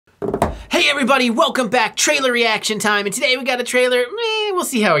Hey everybody, welcome back. Trailer reaction time, and today we got a trailer. We'll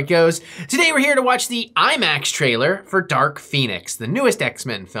see how it goes. Today we're here to watch the IMAX trailer for Dark Phoenix, the newest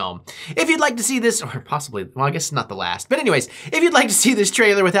X-Men film. If you'd like to see this, or possibly, well, I guess it's not the last, but anyways, if you'd like to see this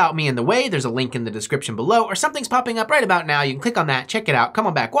trailer without me in the way, there's a link in the description below, or something's popping up right about now. You can click on that, check it out, come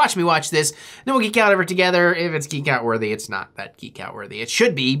on back, watch me watch this, then we'll geek out over it together. If it's geek out worthy, it's not that geek out worthy. It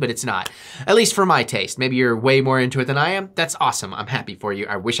should be, but it's not. At least for my taste. Maybe you're way more into it than I am. That's awesome. I'm happy for you.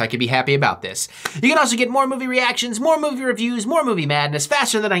 I wish I could be happy about this. You can also get more movie reactions, more movie reviews, more movie madness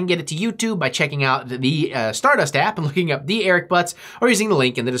faster than I can get it to YouTube by checking out the Stardust app and looking up TheEricButts or using the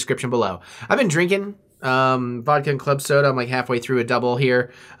link in the description below. I've been drinking vodka and club soda. I'm like halfway through a double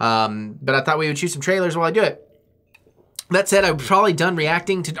here, but I thought we would shoot some trailers while I do it. That said, I'm probably done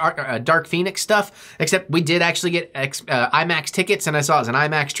reacting to Dark Phoenix stuff, except we did actually get IMAX tickets, and I saw it was an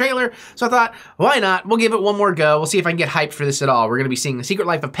IMAX trailer, so I thought, why not? We'll give it one more go. We'll see if I can get hyped for this at all. We're going to be seeing The Secret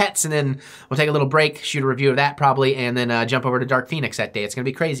Life of Pets, and then we'll take a little break, shoot a review of that probably, and then jump over to Dark Phoenix that day. It's going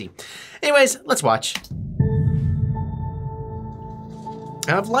to be crazy. Anyways, let's watch.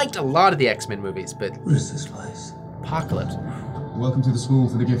 I've liked a lot of the X-Men movies, but... What is this place? Apocalypse. Welcome to the School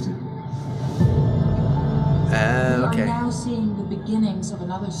for the Gifted. Okay. You are now seeing the beginnings of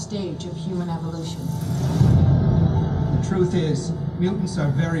another stage of human evolution. The truth is, mutants are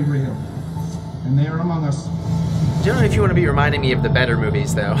very real, and they are among us. Generally, if you want to be reminding me of the better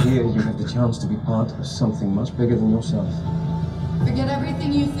movies, though. Here you have the chance to be part of something much bigger than yourself. Forget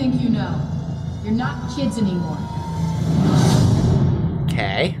everything you think you know. You're not kids anymore.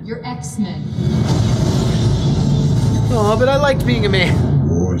 Okay. You're X-Men. Oh, but I liked being a man.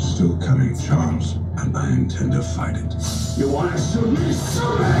 War is still coming, Charles, and I intend to fight it. You want to shoot me?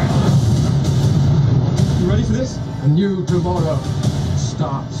 Shoot me! You ready for this? A new tomorrow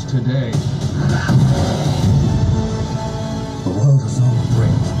starts today. The world is on the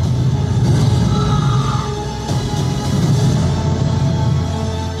brink.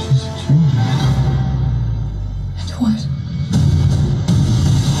 She's a dreamer. And what?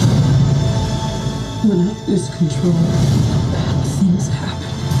 When I lose control, bad things happen.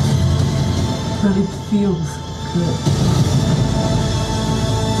 But it feels good.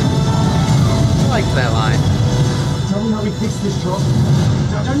 I liked that line. Tell me how we fix this job.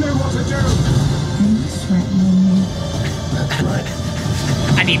 I don't know what to do. Are you threatening me? That's right.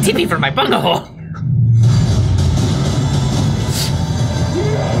 I need Tippy for my bunghole.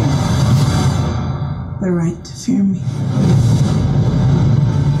 The right to fear me.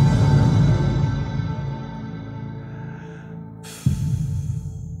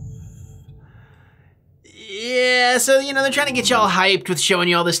 Yeah, so, you know, they're trying to get you all hyped with showing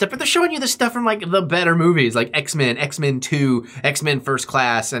you all this stuff, but they're showing you this stuff from, like, the better movies, like X-Men, X-Men 2, X-Men First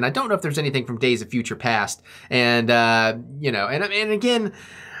Class, and I don't know if there's anything from Days of Future Past, and, you know, and again,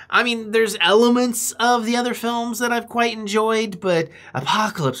 I mean, there's elements of the other films that I've quite enjoyed, but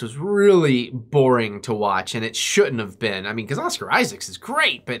Apocalypse was really boring to watch, and it shouldn't have been. I mean, because Oscar Isaacs is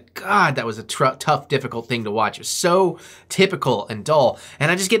great, but God, that was a tough, difficult thing to watch. It was so typical and dull, and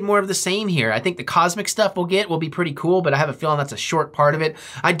I just get more of the same here. I think the cosmic stuff we'll get will be pretty cool, but I have a feeling that's a short part of it.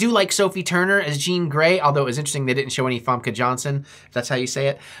 I do like Sophie Turner as Jean Grey, although it was interesting they didn't show any Famke Johnson, if that's how you say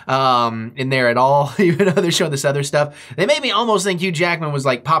it, in there at all, even though they're showing this other stuff. They made me almost think Hugh Jackman was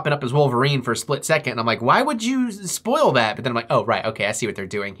like popping up as Wolverine for a split second, and I'm like, why would you spoil that? But then I'm like, oh, right, okay, I see what they're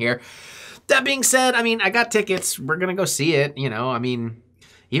doing here. That being said, I mean, I got tickets. We're gonna go see it, you know, I mean,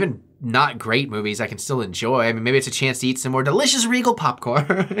 even not great movies I can still enjoy. I mean, maybe it's a chance to eat some more delicious Regal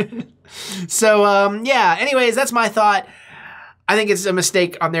popcorn. So, yeah, anyways, that's my thought. I think it's a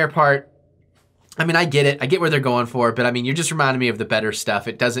mistake on their part. I mean, I get it. I get where they're going for, but I mean, you're just reminding me of the better stuff.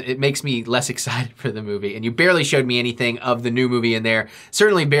 It makes me less excited for the movie, and you barely showed me anything of the new movie in there.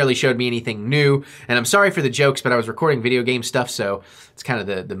 Certainly barely showed me anything new, and I'm sorry for the jokes, but I was recording video game stuff, so it's kind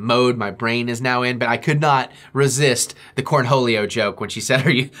of the mode my brain is now in, but I could not resist the Cornholio joke when she said,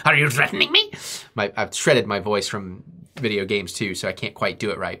 are you threatening me? I've shredded my voice from video games too, so I can't quite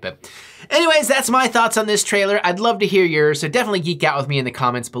do it right. But anyways, that's my thoughts on this trailer. I'd love to hear yours, so definitely geek out with me in the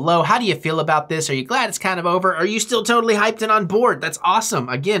comments below. How do you feel about this? Are you glad it's kind of over? Are you still totally hyped and on board? That's awesome.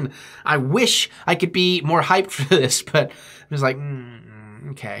 Again, I wish I could be more hyped for this, but I'm just like,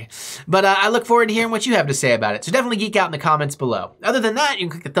 okay. But I look forward to hearing what you have to say about it, so definitely geek out in the comments below. Other than that, you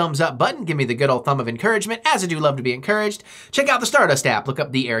can click the thumbs up button, give me the good old thumb of encouragement, as I do love to be encouraged. Check out the Stardust app, look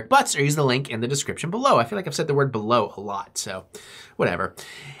up TheEricButts, or use the link in the description below. I feel like I've said the word below a lot, so whatever.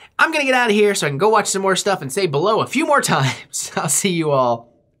 I'm gonna get out of here so I can go watch some more stuff and say below a few more times. I'll see you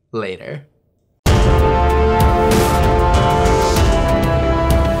all later.